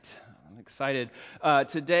Excited.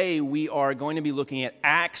 Today we are going to be looking at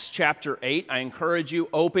Acts chapter 8. I encourage you,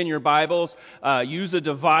 open your Bibles, use a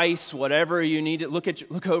device, whatever you need to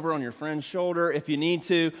look over on your friend's shoulder. If you need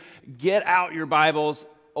to, get out your Bibles,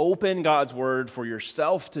 open God's Word for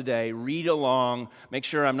yourself today, read along, make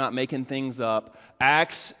sure I'm not making things up.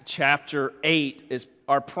 Acts chapter 8 is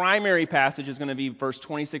our primary passage is going to be verse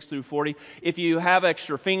 26 through 40. If you have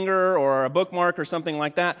extra finger or a bookmark or something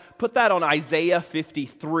like that, put that on Isaiah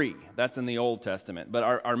 53. That's in the Old Testament. But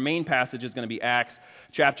our main passage is going to be Acts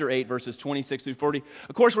chapter 8, verses 26 through 40.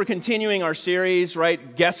 Of course, we're continuing our series,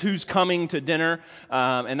 right? Guess Who's Coming to Dinner?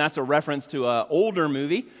 And that's a reference to an older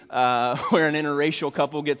movie where an interracial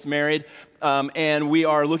couple gets married. And we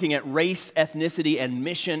are looking at race, ethnicity, and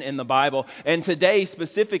mission in the Bible. And today,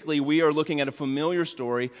 specifically, we are looking at a familiar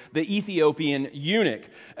story, the Ethiopian eunuch.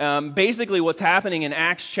 Basically, what's happening in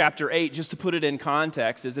Acts chapter 8, just to put it in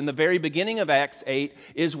context, is in the very beginning of Acts 8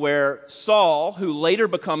 is where Saul, who later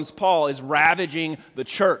becomes Paul, is ravaging the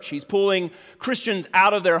church. He's pulling Christians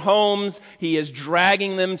out of their homes. He is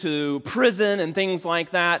dragging them to prison and things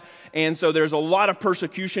like that. And so there's a lot of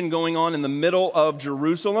persecution going on in the middle of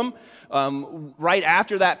Jerusalem. Right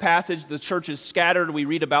after that passage, the church is scattered. We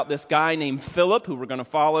read about this guy named Philip, who we're going to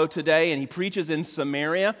follow today, and he preaches in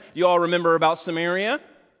Samaria. You all remember about Samaria?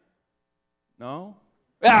 No?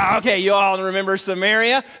 Yeah, okay, you all remember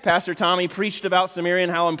Samaria. Pastor Tommy preached about Samaria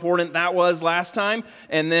and how important that was last time.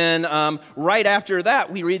 And then right after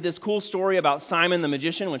that, we read this cool story about Simon the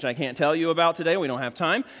magician, which I can't tell you about today. We don't have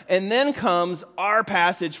time. And then comes our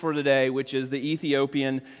passage for today, which is the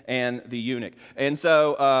Ethiopian and the eunuch. And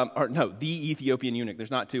so, the Ethiopian eunuch.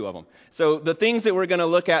 There's not two of them. So the things that we're going to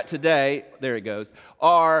look at today, there it goes,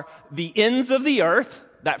 are the ends of the earth.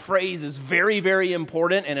 That phrase is very, very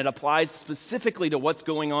important, and it applies specifically to what's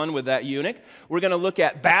going on with that eunuch. We're going to look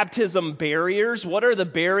at baptism barriers. What are the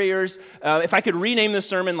barriers? If I could rename the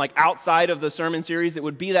sermon like outside of the sermon series, it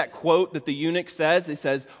would be that quote that the eunuch says. It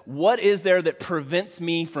says, "What is there that prevents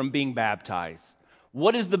me from being baptized?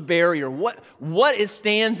 What is the barrier? What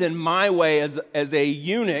stands in my way as a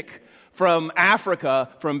eunuch from Africa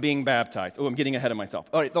from being baptized?" Oh, I'm getting ahead of myself.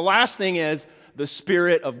 All right, the last thing is the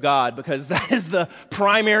Spirit of God, because that is the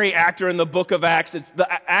primary actor in the book of Acts.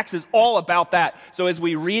 Acts is all about that. So as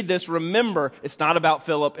we read this, remember, it's not about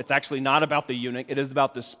Philip. It's actually not about the eunuch. It is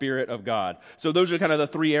about the Spirit of God. So those are kind of the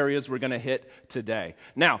three areas we're going to hit today.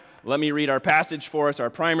 Now, let me read our passage for us. Our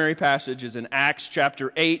primary passage is in Acts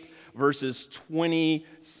chapter 8, verses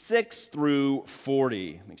 26 through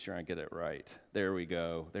 40. Make sure I get it right. There we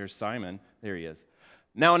go. There's Simon. There he is.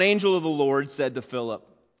 "Now an angel of the Lord said to Philip,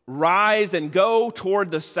 'Rise and go toward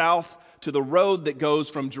the south to the road that goes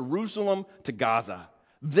from Jerusalem to Gaza.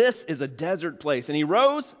 This is a desert place.' And he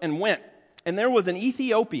rose and went. And there was an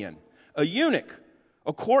Ethiopian, a eunuch,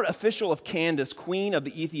 a court official of Candace, queen of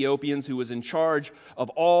the Ethiopians, who was in charge of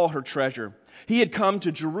all her treasure. He had come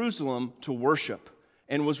to Jerusalem to worship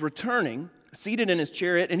and was returning, seated in his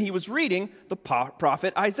chariot, and he was reading the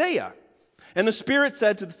prophet Isaiah. And the Spirit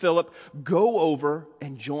said to Philip, 'Go over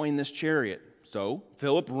and join this chariot.' So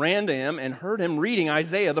Philip ran to him and heard him reading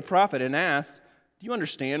Isaiah the prophet and asked, 'Do you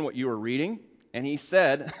understand what you are reading?' And he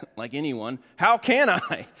said, like anyone, 'How can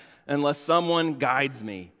I, unless someone guides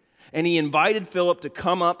me?' And he invited Philip to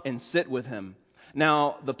come up and sit with him.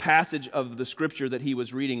 Now, the passage of the scripture that he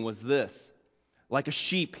was reading was this: 'Like a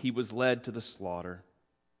sheep he was led to the slaughter.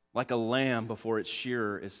 Like a lamb before its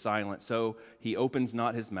shearer is silent, so he opens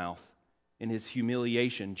not his mouth. In his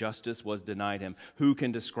humiliation, justice was denied him. Who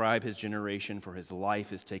can describe his generation? For his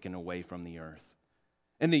life is taken away from the earth.'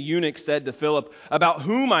 And the eunuch said to Philip, 'About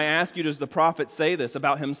whom, I ask you, does the prophet say this?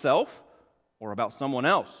 About himself or about someone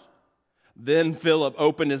else?' Then Philip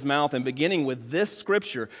opened his mouth, and beginning with this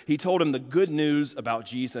scripture, he told him the good news about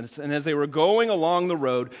Jesus. And as they were going along the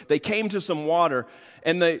road, they came to some water.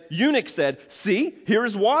 And the eunuch said, 'See, here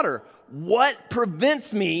is water. What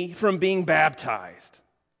prevents me from being baptized?'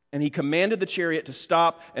 And he commanded the chariot to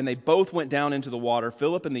stop, and they both went down into the water,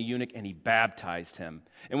 Philip and the eunuch, and he baptized him.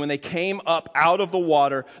 And when they came up out of the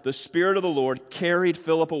water, the Spirit of the Lord carried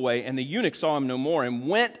Philip away, and the eunuch saw him no more and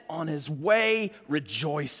went on his way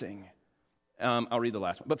rejoicing." I'll read the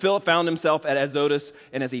last one. "But Philip found himself at Azotus,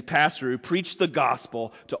 and as he passed through, preached the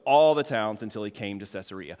gospel to all the towns until he came to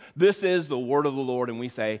Caesarea." This is the word of the Lord, and we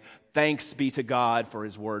say, thanks be to God for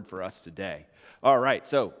his word for us today. All right,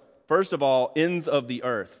 so first of all, ends of the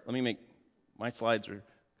earth. My slides are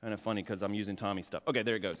kind of funny because I'm using Tommy's stuff. Okay,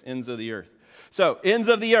 there it goes. Ends of the earth. So, ends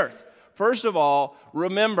of the earth. First of all,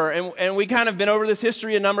 remember, and we kind of been over this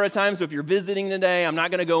history a number of times, so if you're visiting today, I'm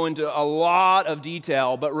not going to go into a lot of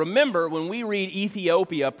detail, but remember, when we read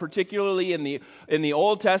Ethiopia, particularly in the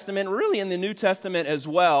Old Testament, really in the New Testament as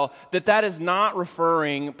well, that is not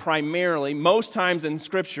referring primarily, most times in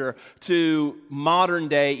Scripture, to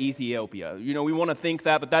modern-day Ethiopia. We want to think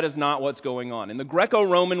that, but that is not what's going on. In the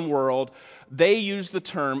Greco-Roman world, they use the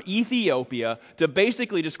term Ethiopia to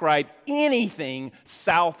basically describe anything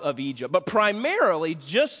south of Egypt. But primarily,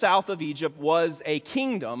 just south of Egypt was a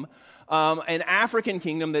kingdom, an African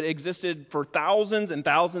kingdom that existed for thousands and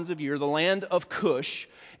thousands of years, the land of Cush.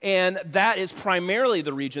 And that is primarily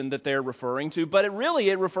the region that they're referring to, but it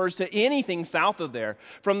refers to anything south of there.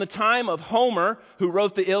 From the time of Homer, who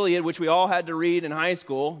wrote the Iliad, which we all had to read in high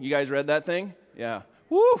school. You guys read that thing? Yeah.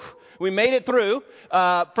 Woo! We made it through.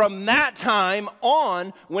 From that time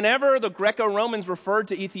on, whenever the Greco-Romans referred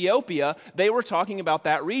to Ethiopia, they were talking about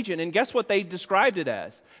that region. And guess what they described it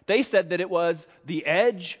as? They said that it was the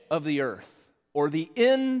edge of the earth, or the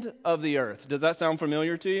end of the earth. Does that sound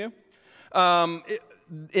familiar to you?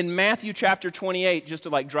 In Matthew chapter 28, just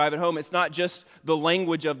to drive it home, it's not just the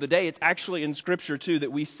language of the day, it's actually in Scripture too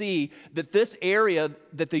that we see that this area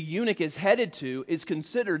that the eunuch is headed to is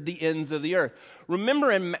considered the ends of the earth.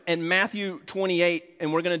 Remember in Matthew 28,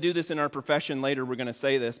 and we're going to do this in our profession later, we're going to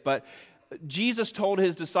say this, but Jesus told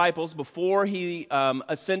his disciples before he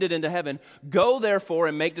ascended into heaven, "Go therefore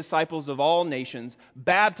and make disciples of all nations,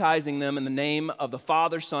 baptizing them in the name of the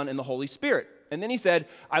Father, Son, and the Holy Spirit." And then he said,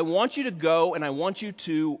 "I want you to go and I want you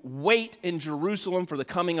to wait in Jerusalem for the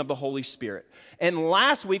coming of the Holy Spirit." And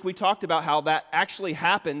last week we talked about how that actually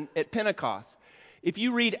happened at Pentecost. If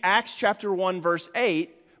you read Acts chapter 1 verse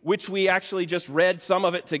 8, which we actually just read some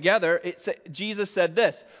of it together, Jesus said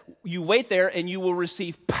this, "You wait there and you will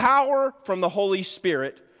receive power from the Holy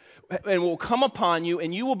Spirit and will come upon you,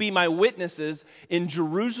 and you will be my witnesses in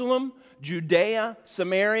Jerusalem, Judea,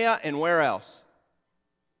 Samaria, and where else?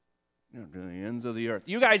 To the ends of the earth."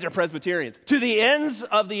 You guys are Presbyterians. To the ends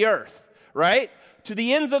of the earth, right? To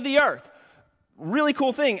the ends of the earth. Really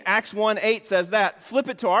cool thing. Acts 1:8 says that. Flip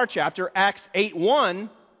it to our chapter. Acts 8:1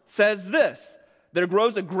 says this. There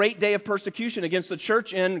grows a great day of persecution against the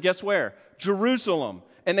church in, guess where? Jerusalem.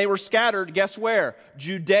 And they were scattered, guess where?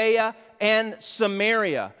 Judea and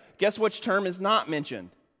Samaria. Guess which term is not mentioned?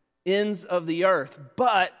 Ends of the earth.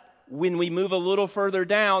 But when we move a little further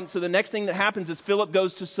down, so the next thing that happens is Philip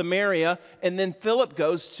goes to Samaria, and then Philip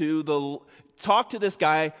goes to talk to this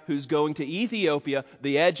guy who's going to Ethiopia,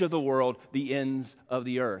 the edge of the world, the ends of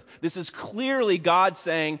the earth. This is clearly God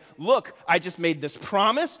saying, look, I just made this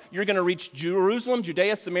promise. You're going to reach Jerusalem,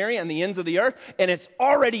 Judea, Samaria, and the ends of the earth, and it's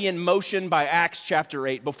already in motion by Acts chapter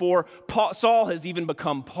 8. Before Saul has even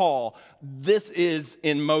become Paul, this is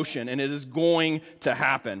in motion, and it is going to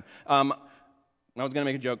happen. I was going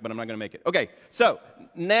to make a joke, but I'm not going to make it. Okay, so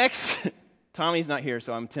next, Tommy's not here,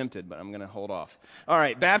 so I'm tempted, but I'm going to hold off. All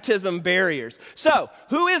right, baptism barriers. So,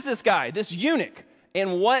 who is this guy, this eunuch,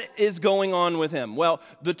 and what is going on with him? Well,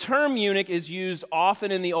 the term eunuch is used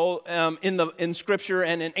often in the old, in Scripture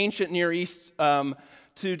and in ancient Near East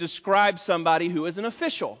to describe somebody who is an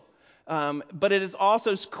official. But it is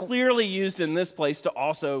also clearly used in this place to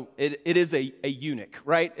also, it is a eunuch,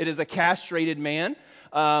 right? It is a castrated man.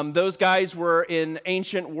 Those guys were in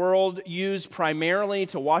ancient world used primarily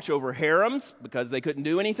to watch over harems because they couldn't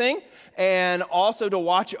do anything, and also to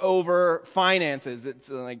watch over finances. It's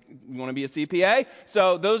like, you want to be a CPA?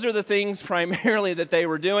 So those are the things primarily that they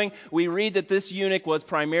were doing. We read that this eunuch was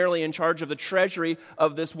primarily in charge of the treasury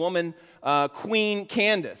of this woman, Queen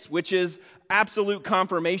Candace, which is absolute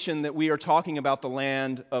confirmation that we are talking about the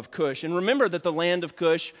land of Cush. And remember that the land of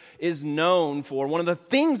Cush is known for, one of the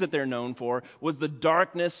things that they're known for was the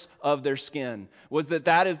darkness of their skin. Was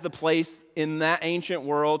that is the place in that ancient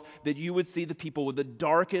world that you would see the people with the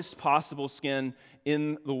darkest possible skin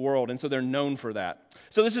in the world. And so they're known for that.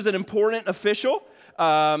 So this is an important official.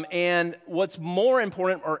 And what's more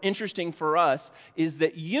important or interesting for us is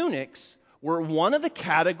that eunuchs were one of the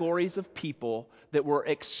categories of people that were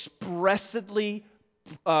expressly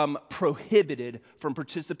prohibited from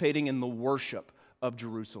participating in the worship of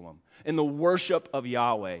Jerusalem, in the worship of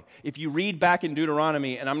Yahweh. If you read back in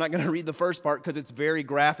Deuteronomy, and I'm not going to read the first part because it's very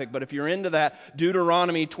graphic, but if you're into that,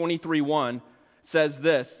 Deuteronomy 23:1 says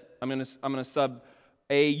this. I'm going to sub.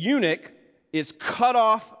 A eunuch is cut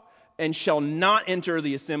off and shall not enter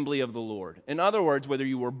the assembly of the Lord. In other words, whether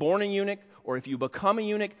you were born a eunuch or if you become a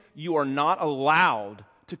eunuch, you are not allowed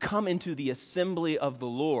to come into the assembly of the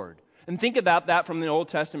Lord. And think about that from the Old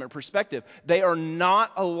Testament perspective. They are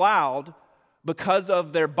not allowed, because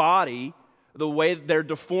of their body, the way their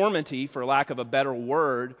deformity, for lack of a better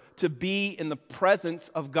word, to be in the presence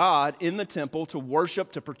of God in the temple, to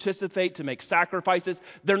worship, to participate, to make sacrifices.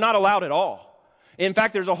 They're not allowed at all. In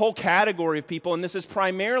fact, there's a whole category of people, and this is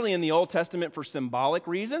primarily in the Old Testament for symbolic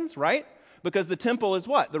reasons, right? Because the temple is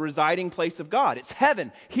what? The residing place of God. It's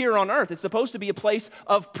heaven here on earth. It's supposed to be a place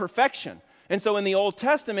of perfection. And so in the Old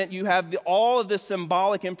Testament, you have all of this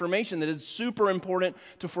symbolic information that is super important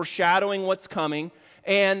to foreshadowing what's coming.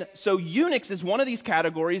 And so eunuchs is one of these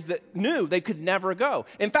categories that knew they could never go.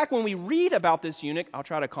 In fact, when we read about this eunuch, I'll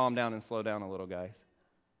try to calm down and slow down a little, guys.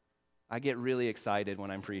 I get really excited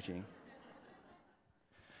when I'm preaching.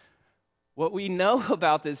 What we know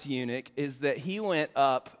about this eunuch is that he went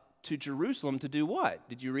up to Jerusalem to do what?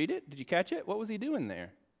 Did you read it? Did you catch it? What was he doing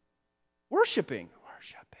there? Worshiping.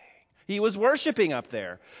 He was worshiping up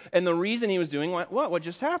there. And the reason he was doing what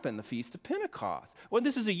just happened? The Feast of Pentecost. Well,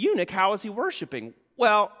 this is a eunuch. How is he worshiping?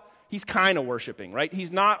 Well, he's kind of worshiping, right?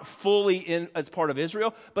 He's not fully in as part of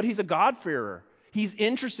Israel, but he's a God-fearer. He's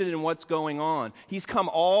interested in what's going on. He's come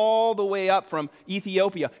all the way up from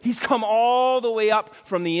Ethiopia. He's come all the way up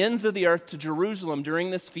from the ends of the earth to Jerusalem during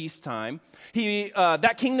this feast time.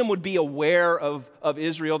 That kingdom would be aware of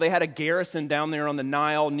Israel. They had a garrison down there on the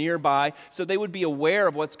Nile nearby, so they would be aware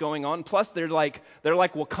of what's going on. Plus, they're like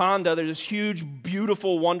Wakanda. They're this huge,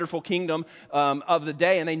 beautiful, wonderful kingdom of the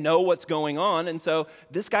day, and they know what's going on. And so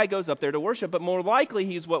this guy goes up there to worship, but more likely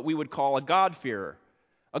he's what we would call a God-fearer.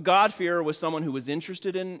 A God-fearer was someone who was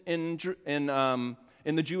interested in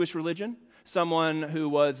the Jewish religion, someone who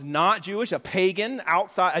was not Jewish, a pagan,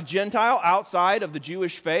 a Gentile outside of the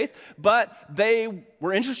Jewish faith, but they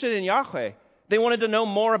were interested in Yahweh. They wanted to know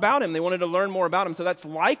more about him. They wanted to learn more about him. So that's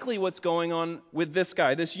likely what's going on with this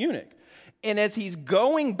guy, this eunuch. And as he's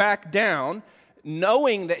going back down,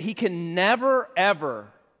 knowing that he can never, ever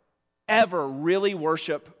really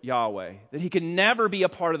worship Yahweh, that he can never be a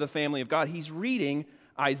part of the family of God, he's reading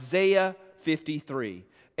Isaiah 53.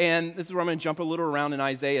 And this is where I'm going to jump a little around in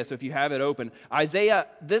Isaiah, so if you have it open. Isaiah,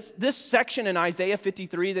 this section in Isaiah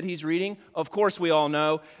 53 that he's reading, of course we all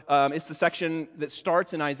know, it's the section that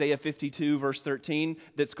starts in Isaiah 52, verse 13,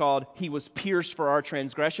 that's called, He was pierced for our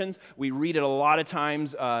transgressions. We read it a lot of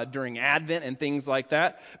times during Advent and things like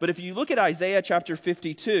that. But if you look at Isaiah chapter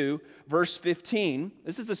 52, verse 15,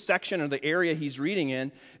 this is the section or the area he's reading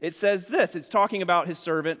in. It says this, it's talking about his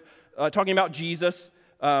servant, talking about Jesus,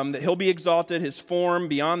 that he'll be exalted, his form,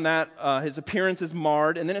 beyond that, his appearance is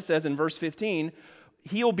marred. And then it says in verse 15,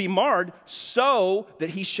 he'll be marred so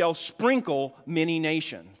that he shall sprinkle many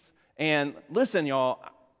nations. And listen, y'all,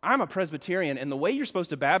 I'm a Presbyterian, and the way you're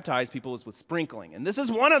supposed to baptize people is with sprinkling. And this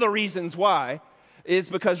is one of the reasons why, is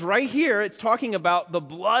because right here it's talking about the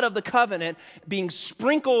blood of the covenant being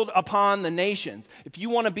sprinkled upon the nations. If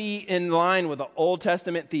you want to be in line with the Old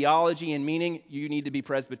Testament theology and meaning, you need to be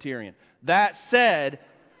Presbyterian. That said,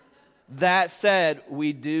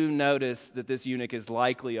 we do notice that this eunuch is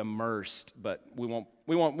likely immersed, but we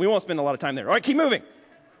won't spend a lot of time there. All right, keep moving.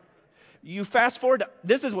 You fast forward.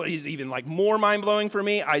 This is what is even like more mind-blowing for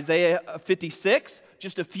me. Isaiah 56,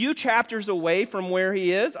 just a few chapters away from where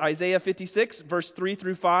he is. Isaiah 56, verse 3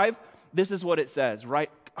 through 5. This is what it says,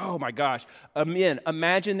 right? Oh my gosh.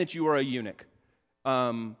 Imagine that you are a eunuch.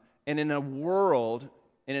 And in a world,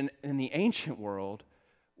 in the ancient world,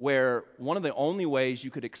 where one of the only ways you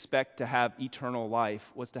could expect to have eternal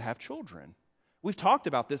life was to have children. We've talked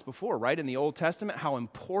about this before, right? In the Old Testament, how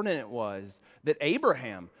important it was that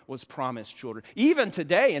Abraham was promised children. Even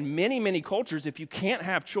today, in many, many cultures, if you can't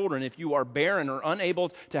have children, if you are barren or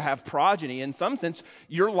unable to have progeny, in some sense,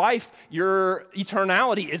 your life, your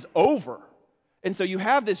eternality is over. And so you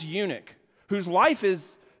have this eunuch whose life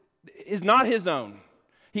is not his own.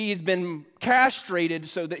 He's been castrated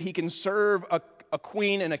so that he can serve a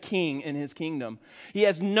queen and a king in his kingdom. He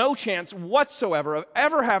has no chance whatsoever of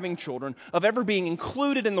ever having children, of ever being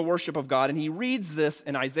included in the worship of God. And he reads this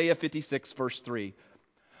in Isaiah 56, verse 3.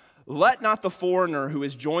 Let not the foreigner who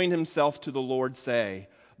has joined himself to the Lord say,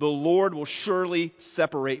 the Lord will surely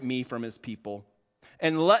separate me from his people.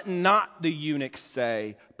 And let not the eunuch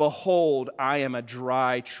say, behold, I am a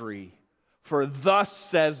dry tree. For thus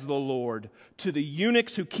says the Lord, to the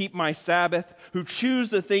eunuchs who keep my Sabbath, who choose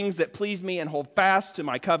the things that please me and hold fast to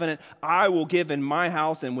my covenant, I will give in my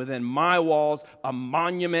house and within my walls a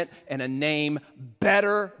monument and a name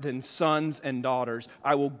better than sons and daughters.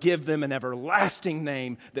 I will give them an everlasting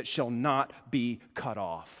name that shall not be cut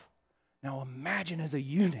off. Now imagine as a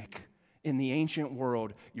eunuch in the ancient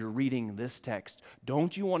world, you're reading this text.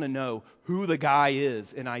 Don't you want to know who the guy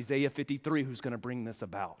is in Isaiah 53 who's going to bring this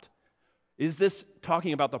about? Is this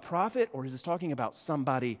talking about the prophet, or is this talking about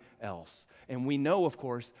somebody else? And we know, of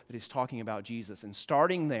course, that he's talking about Jesus. And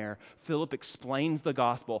starting there, Philip explains the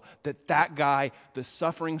gospel, that guy, the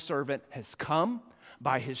suffering servant, has come.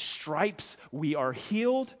 By his stripes we are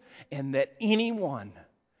healed, and that anyone,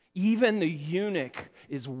 even the eunuch,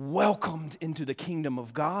 is welcomed into the kingdom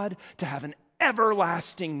of God to have an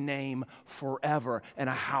everlasting name forever, and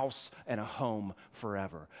a house and a home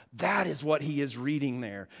forever. That is what he is reading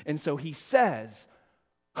there. And so he says,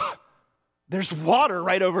 there's water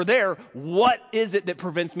right over there. What is it that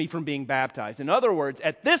prevents me from being baptized? In other words,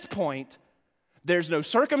 at this point, there's no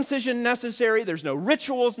circumcision necessary. There's no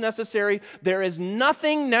rituals necessary. There is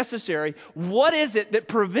nothing necessary. What is it that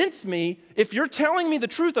prevents me, if you're telling me the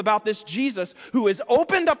truth about this Jesus who has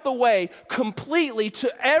opened up the way completely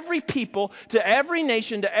to every people, to every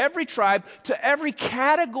nation, to every tribe, to every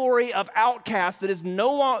category of outcast that has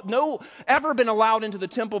ever been allowed into the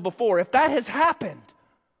temple before? If that has happened,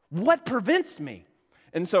 what prevents me?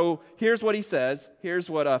 And so here's what he says. Here's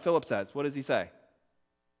what Philip says. What does he say?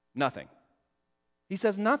 Nothing. He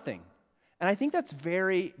says nothing. And I think that's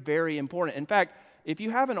very, very important. In fact, if you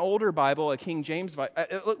have an older Bible, a King James Bible,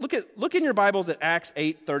 look in your Bibles at Acts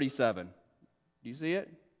 8:37. Do you see it?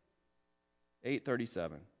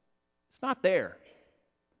 8:37. It's not there.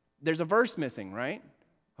 There's a verse missing, right?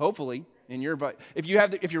 Hopefully in your Bible. If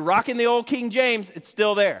you're rocking the old King James, it's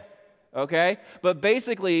still there. Okay? But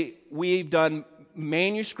basically, we've done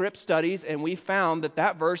manuscript studies, and we found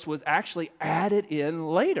that verse was actually added in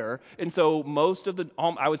later. And so most of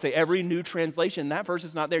I would say every new translation, that verse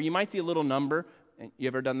is not there. You might see a little number. You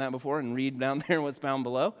ever done that before? And read down there what's found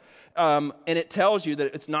below? And it tells you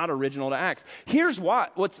that it's not original to Acts. Here's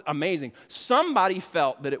what's amazing. Somebody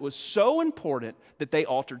felt that it was so important that they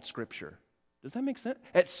altered Scripture. Does that make sense?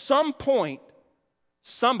 At some point,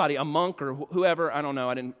 somebody, a monk or whoever, I don't know,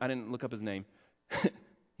 I didn't look up his name.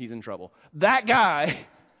 He's in trouble. That guy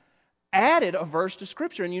added a verse to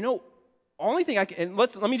Scripture. And only thing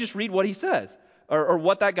let me just read what he says, or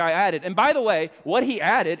what that guy added. And by the way, what he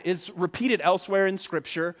added is repeated elsewhere in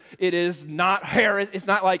Scripture. It is not it's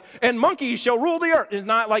not like, and monkeys shall rule the earth. It's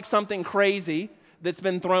not like something crazy that's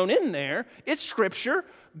been thrown in there. It's Scripture.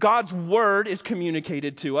 God's word is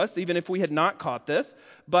communicated to us, even if we had not caught this.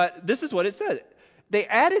 But this is what it said. They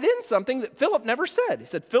added in something that Philip never said. He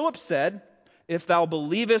said, Philip said, if thou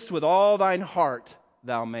believest with all thine heart,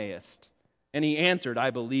 thou mayest. And he answered,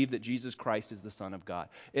 I believe that Jesus Christ is the Son of God.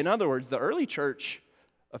 In other words, the early church,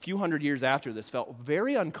 a few hundred years after this, felt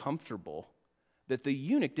very uncomfortable that the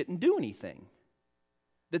eunuch didn't do anything.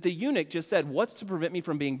 That the eunuch just said, what's to prevent me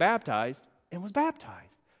from being baptized? And was baptized.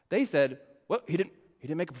 They said, well, he didn't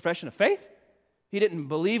make a profession of faith. He didn't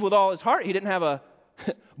believe with all his heart. He didn't have a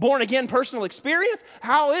born-again personal experience.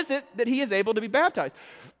 How is it that he is able to be baptized?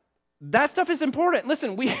 That stuff is important.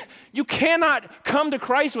 Listen, you cannot come to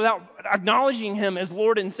Christ without acknowledging Him as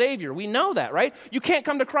Lord and Savior. We know that, right? You can't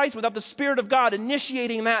come to Christ without the Spirit of God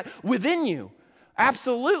initiating that within you.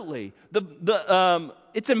 Absolutely.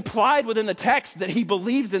 It's implied within the text that he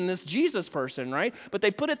believes in this Jesus person, right? But they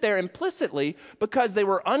put it there implicitly because they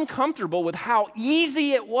were uncomfortable with how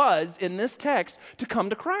easy it was in this text to come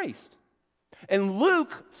to Christ. And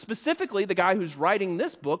Luke, specifically the guy who's writing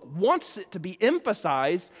this book, wants it to be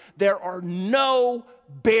emphasized there are no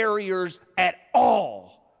barriers at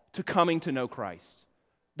all to coming to know Christ.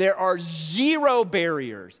 There are zero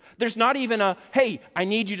barriers. There's not even hey, I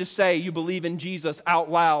need you to say you believe in Jesus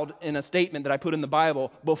out loud in a statement that I put in the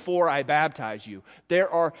Bible before I baptize you.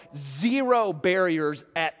 There are zero barriers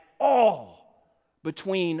at all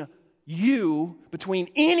between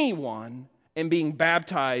anyone and being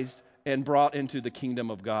baptized and brought into the kingdom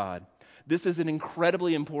of God. This is an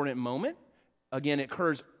incredibly important moment. Again, it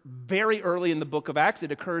occurs very early in the book of Acts.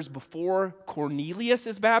 It occurs before Cornelius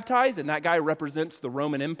is baptized, and that guy represents the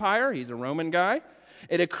Roman Empire. He's a Roman guy.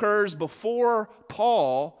 It occurs before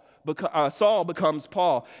Saul becomes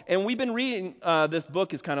Paul. And we've been reading this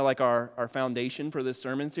book is kind of like our foundation for this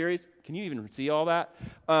sermon series. Can you even see all that?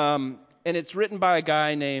 And it's written by a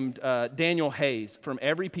guy named Daniel Hayes from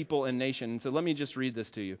Every People and Nation. So let me just read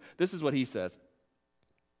this to you. This is what he says.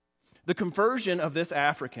 The conversion of this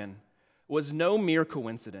African was no mere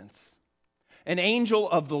coincidence. An angel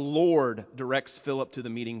of the Lord directs Philip to the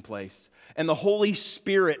meeting place, and the Holy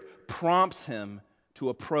Spirit prompts him to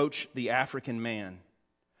approach the African man.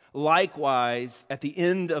 Likewise, at the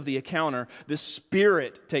end of the encounter, the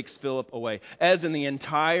Spirit takes Philip away. As in the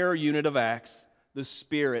entire unit of Acts, the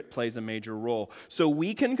Spirit plays a major role. So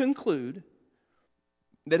we can conclude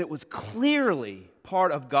that it was clearly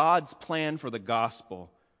part of God's plan for the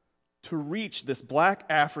gospel to reach this black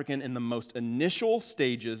African in the most initial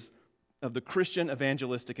stages of the Christian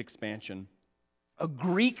evangelistic expansion. A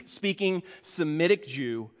Greek-speaking Semitic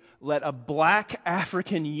Jew led a black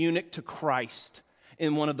African eunuch to Christ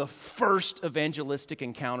in one of the first evangelistic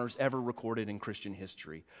encounters ever recorded in Christian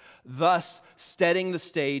history, thus setting the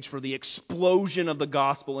stage for the explosion of the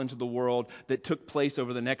gospel into the world that took place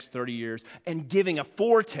over the next 30 years and giving a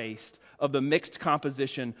foretaste of the mixed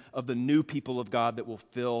composition of the new people of God that will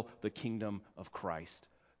fill the kingdom of Christ.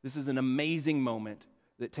 This is an amazing moment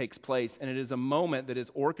that takes place, and it is a moment that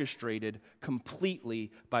is orchestrated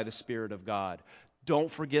completely by the Spirit of God.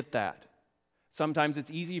 Don't forget that. Sometimes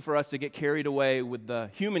it's easy for us to get carried away with the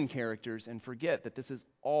human characters and forget that this is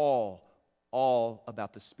all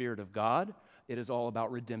about the Spirit of God. It is all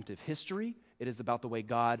about redemptive history. It is about the way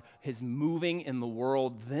God is moving in the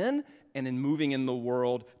world then and in moving in the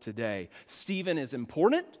world today. Stephen is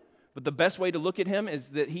important, but the best way to look at him is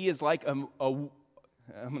that he is like I'm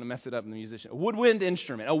going to mess it up in the musician. A woodwind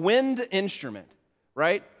instrument, a wind instrument,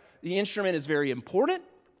 right? The instrument is very important,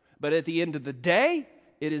 but at the end of the day,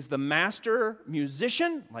 it is the master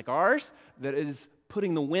musician, like ours, that is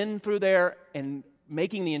putting the wind through there and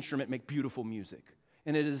making the instrument make beautiful music.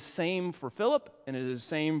 And it is the same for Philip, and it is the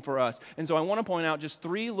same for us. And so I want to point out just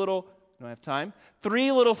three little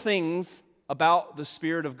things about the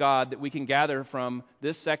Spirit of God that we can gather from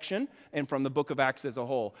this section and from the book of Acts as a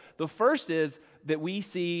whole. The first is that we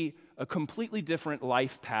see a completely different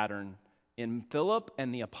life pattern in Philip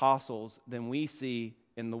and the apostles than we see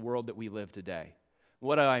in the world that we live today.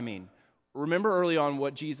 What do I mean? Remember early on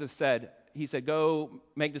what Jesus said. He said, go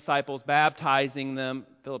make disciples, baptizing them.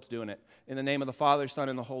 Philip's doing it. In the name of the Father, Son,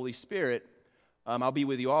 and the Holy Spirit. I'll be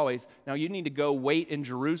with you always. Now you need to go wait in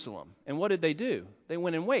Jerusalem. And what did they do? They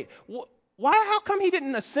went and wait. Why? How come he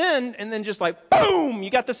didn't ascend and then just like, boom, you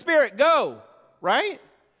got the Spirit, go, right?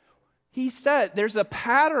 He said there's a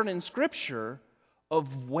pattern in Scripture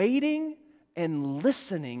of waiting and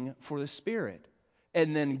listening for the Spirit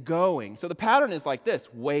and then going. So the pattern is like this: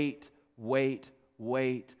 wait,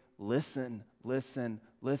 listen.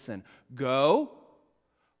 Go,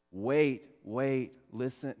 wait,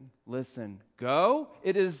 listen, go.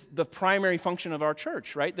 It is the primary function of our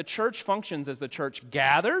church, right? The church functions as the church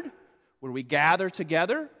gathered, where we gather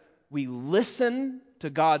together, we listen to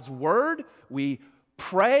God's word, we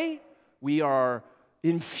pray, we are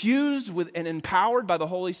infused with and empowered by the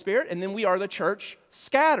Holy Spirit, and then we are the church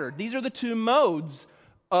scattered. These are the two modes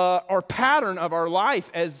or pattern of our life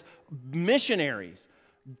as missionaries.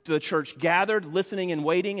 The church gathered, listening and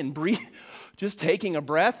waiting and breathing, just taking a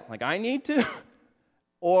breath like I need to,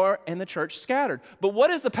 and the church scattered. But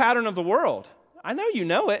what is the pattern of the world? I know you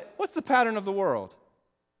know it. What's the pattern of the world?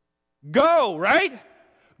 Go, right?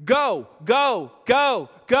 Go.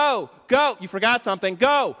 You forgot something.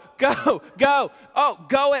 Go. Oh,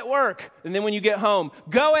 go at work. And then when you get home,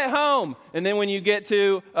 go at home. And then when you get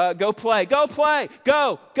to go play. Go.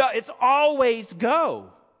 It's always go.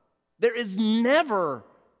 There is never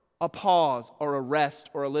a pause or a rest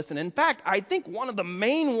or a listen. In fact, I think one of the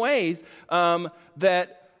main ways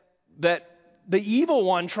that the evil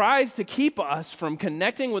one tries to keep us from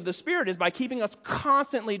connecting with the Spirit is by keeping us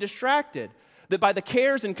constantly distracted. That by the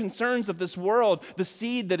cares and concerns of this world, the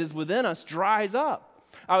seed that is within us dries up.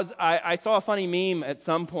 I saw a funny meme at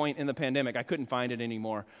some point in the pandemic. I couldn't find it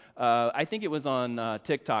anymore. I think it was on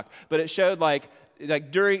TikTok, but it showed like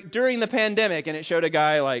during the pandemic, and it showed a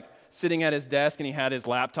guy like sitting at his desk, and he had his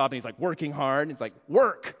laptop, and he's like working hard, and it's like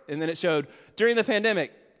work, and then it showed during the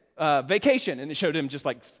pandemic. Vacation, and it showed him just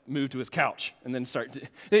like move to his couch and then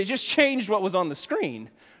it just changed what was on the screen,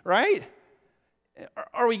 right?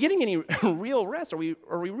 Are we getting any real rest? Are we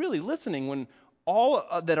really listening when all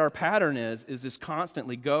that our pattern is just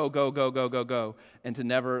constantly go, and to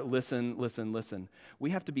never listen?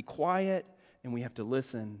 We have to be quiet and we have to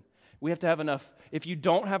listen. We have to have enough. If you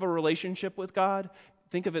don't have a relationship with God,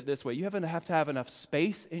 think of it this way: you have to have enough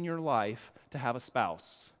space in your life to have a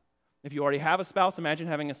spouse. If you already have a spouse, imagine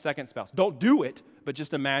having a second spouse. Don't do it, but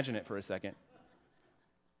just imagine it for a second.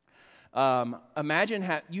 Imagine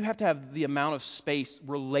you have to have the amount of space,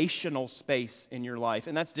 relational space in your life.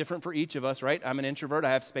 And that's different for each of us, right? I'm an introvert. I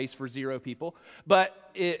have space for 0 people. But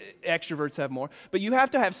extroverts have more. But you have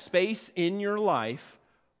to have space in your life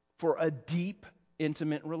for a deep,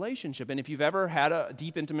 intimate relationship. And if you've ever had a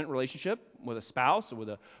deep, intimate relationship with a spouse or with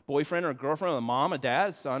a boyfriend or a girlfriend, or a mom, a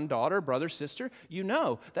dad, son, daughter, brother, sister, you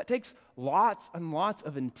know that takes lots and lots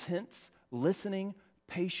of intense listening,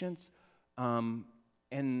 patience, and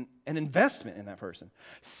an investment in that person.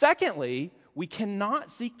 Secondly, we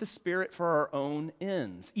cannot seek the Spirit for our own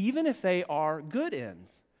ends, even if they are good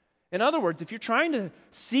ends. In other words, if you're trying to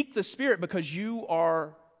seek the Spirit because you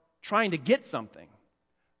are trying to get something,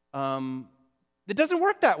 It doesn't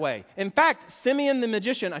work that way. In fact, Simeon the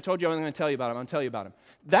magician, I told you I was going to tell you about him. I'm going to tell you about him.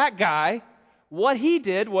 That guy, what he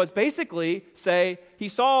did was basically say, he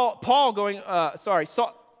saw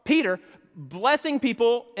saw Peter blessing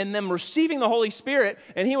people and them receiving the Holy Spirit,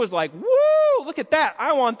 and he was like, woo, look at that.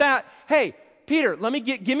 I want that. Hey, Peter, I'm going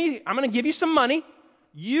to give you some money.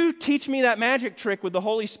 You teach me that magic trick with the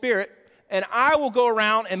Holy Spirit, and I will go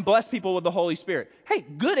around and bless people with the Holy Spirit. Hey,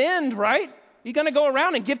 good end, right? You're going to go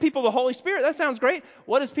around and give people the Holy Spirit. That sounds great.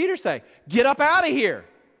 What does Peter say? Get up out of here.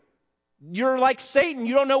 You're like Satan.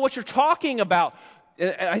 You don't know what you're talking about.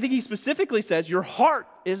 I think he specifically says your heart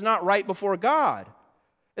is not right before God.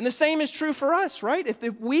 And the same is true for us, right?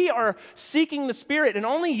 If we are seeking the Spirit, and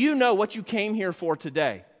only you know what you came here for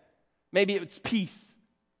today. Maybe it's peace.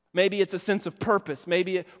 Maybe it's a sense of purpose.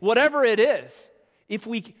 Maybe whatever it is. If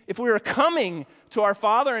we are coming to our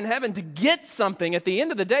Father in heaven to get something, at the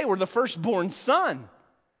end of the day, we're the firstborn son.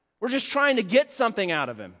 We're just trying to get something out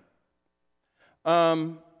of him.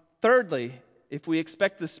 Thirdly, if we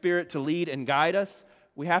expect the Spirit to lead and guide us,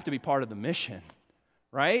 we have to be part of the mission,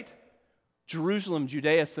 right? Jerusalem,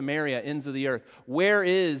 Judea, Samaria, ends of the earth. Where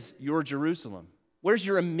is your Jerusalem? Where's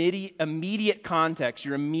your immediate context,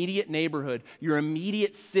 your immediate neighborhood, your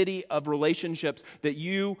immediate city of relationships that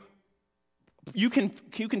you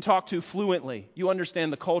can talk to fluently? You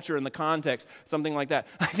understand the culture and the context, something like that.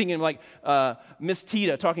 I think in like Miss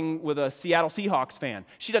Tita talking with a Seattle Seahawks fan.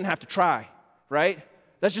 She doesn't have to try, right?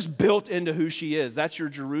 That's just built into who she is. That's your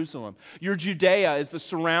Jerusalem. Your Judea is the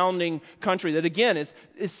surrounding country that, again, is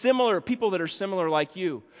similar, people that are similar like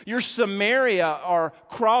you. Your Samaria are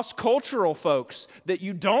cross-cultural folks that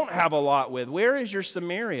you don't have a lot with. Where is your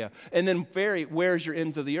Samaria? And then where's your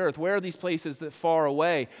ends of the earth? Where are these places that far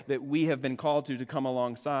away that we have been called to come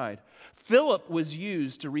alongside? Philip was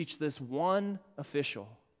used to reach this one official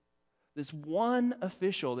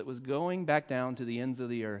that was going back down to the ends of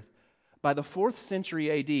the earth. By the 4th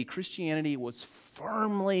century AD, Christianity was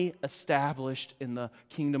firmly established in the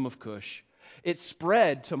kingdom of Cush. It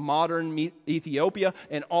spread to modern Ethiopia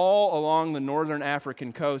and all along the northern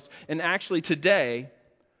African coast. And actually today,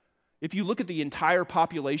 if you look at the entire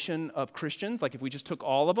population of Christians, like if we just took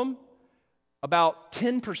all of them, about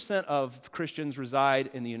 10% of Christians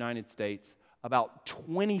reside in the United States. About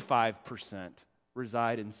 25%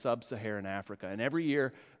 reside in sub-Saharan Africa. And every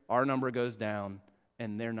year, our number goes down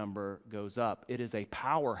and their number goes up. It is a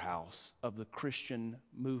powerhouse of the Christian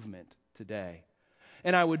movement today.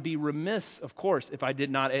 And I would be remiss, of course, if I did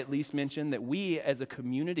not at least mention that we as a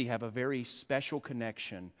community have a very special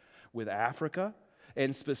connection with Africa,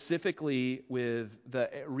 and specifically with the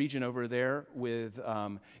region over there with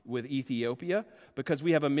Ethiopia, because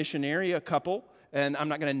we have a missionary, a couple, and I'm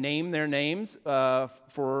not going to name their names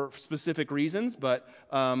for specific reasons, but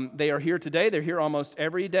they are here today. They're here almost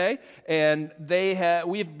every day, and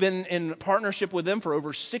we've been in partnership with them for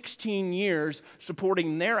over 16 years,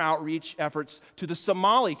 supporting their outreach efforts to the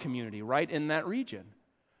Somali community right in that region.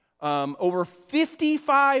 Over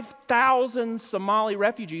 55,000 Somali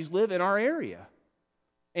refugees live in our area,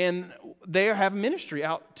 and they have ministry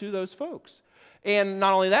out to those folks. And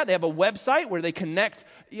not only that, they have a website where they connect,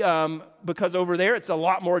 because over there it's a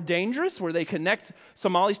lot more dangerous, where they connect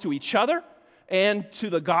Somalis to each other and to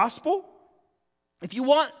the gospel. If you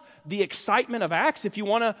want the excitement of Acts, if you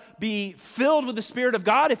want to be filled with the Spirit of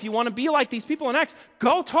God, if you want to be like these people in Acts,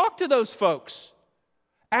 go talk to those folks.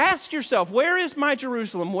 Ask yourself, where is my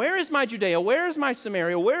Jerusalem? Where is my Judea? Where is my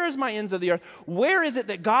Samaria? Where is my ends of the earth? Where is it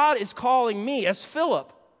that God is calling me as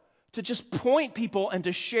Philip to just point people and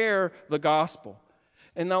to share the gospel?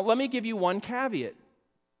 And now let me give you one caveat.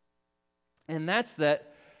 And that's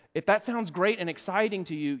that if that sounds great and exciting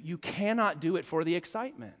to you, you cannot do it for the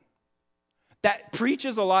excitement. That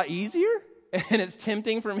preaches a lot easier, and it's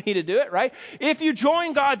tempting for me to do it, right? If you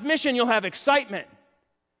join God's mission, you'll have excitement.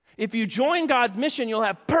 If you join God's mission, you'll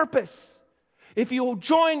have purpose. If you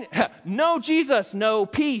join, no Jesus, no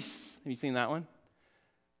peace. Have you seen that one?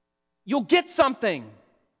 You'll get something.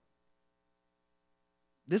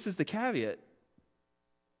 This is the caveat.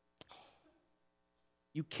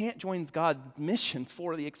 You can't join God's mission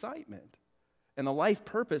for the excitement and the life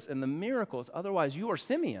purpose and the miracles. Otherwise, you are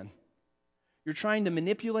Simeon. You're trying to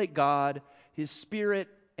manipulate God, His Spirit,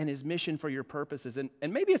 and His mission for your purposes.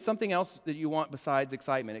 And maybe it's something else that you want besides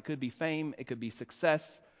excitement. It could be fame. It could be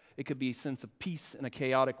success. It could be a sense of peace in a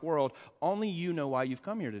chaotic world. Only you know why you've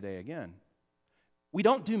come here today again. We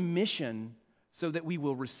don't do mission so that we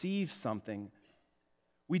will receive something.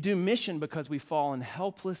 We do mission because we've fallen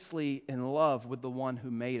helplessly in love with the one who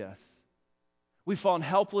made us. We've fallen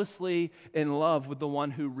helplessly in love with the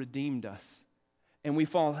one who redeemed us. And we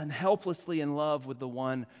fall helplessly in love with the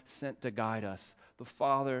one sent to guide us, the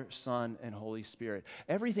Father, Son, and Holy Spirit.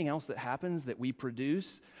 Everything else that happens, that we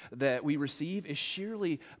produce, that we receive, is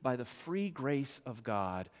sheerly by the free grace of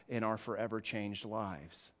God in our forever changed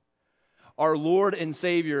lives. Our Lord and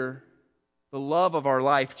Savior, the love of our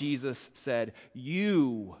life, Jesus said,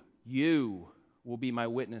 You will be my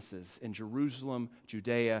witnesses in Jerusalem,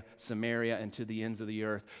 Judea, Samaria, and to the ends of the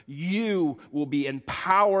earth. You will be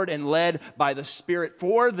empowered and led by the Spirit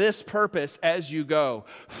for this purpose as you go.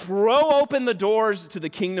 Throw open the doors to the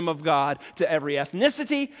kingdom of God, to every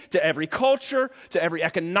ethnicity, to every culture, to every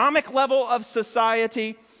economic level of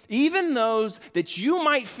society, even those that you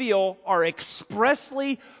might feel are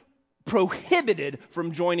expressly prohibited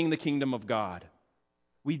from joining the kingdom of God.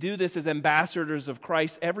 We do this as ambassadors of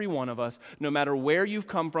Christ, every one of us, no matter where you've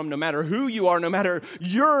come from, no matter who you are, no matter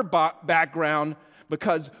your background,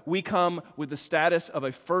 because we come with the status of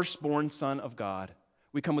a firstborn son of God.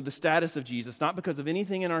 We come with the status of Jesus, not because of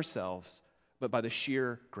anything in ourselves, but by the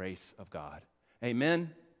sheer grace of God.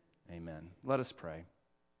 Amen? Amen. Let us pray.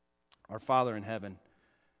 Our Father in heaven,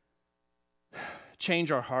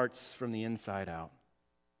 change our hearts from the inside out.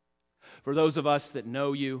 For those of us that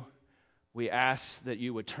know you, we ask that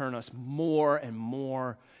you would turn us more and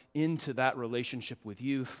more into that relationship with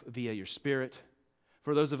you via your Spirit.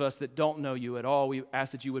 For those of us that don't know you at all, we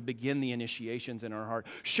ask that you would begin the initiations in our heart.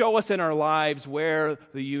 Show us in our lives where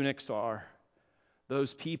the eunuchs are,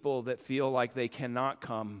 those people that feel like they cannot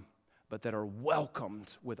come, but that are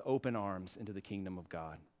welcomed with open arms into the kingdom of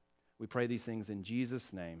God. We pray these things in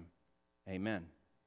Jesus' name. Amen.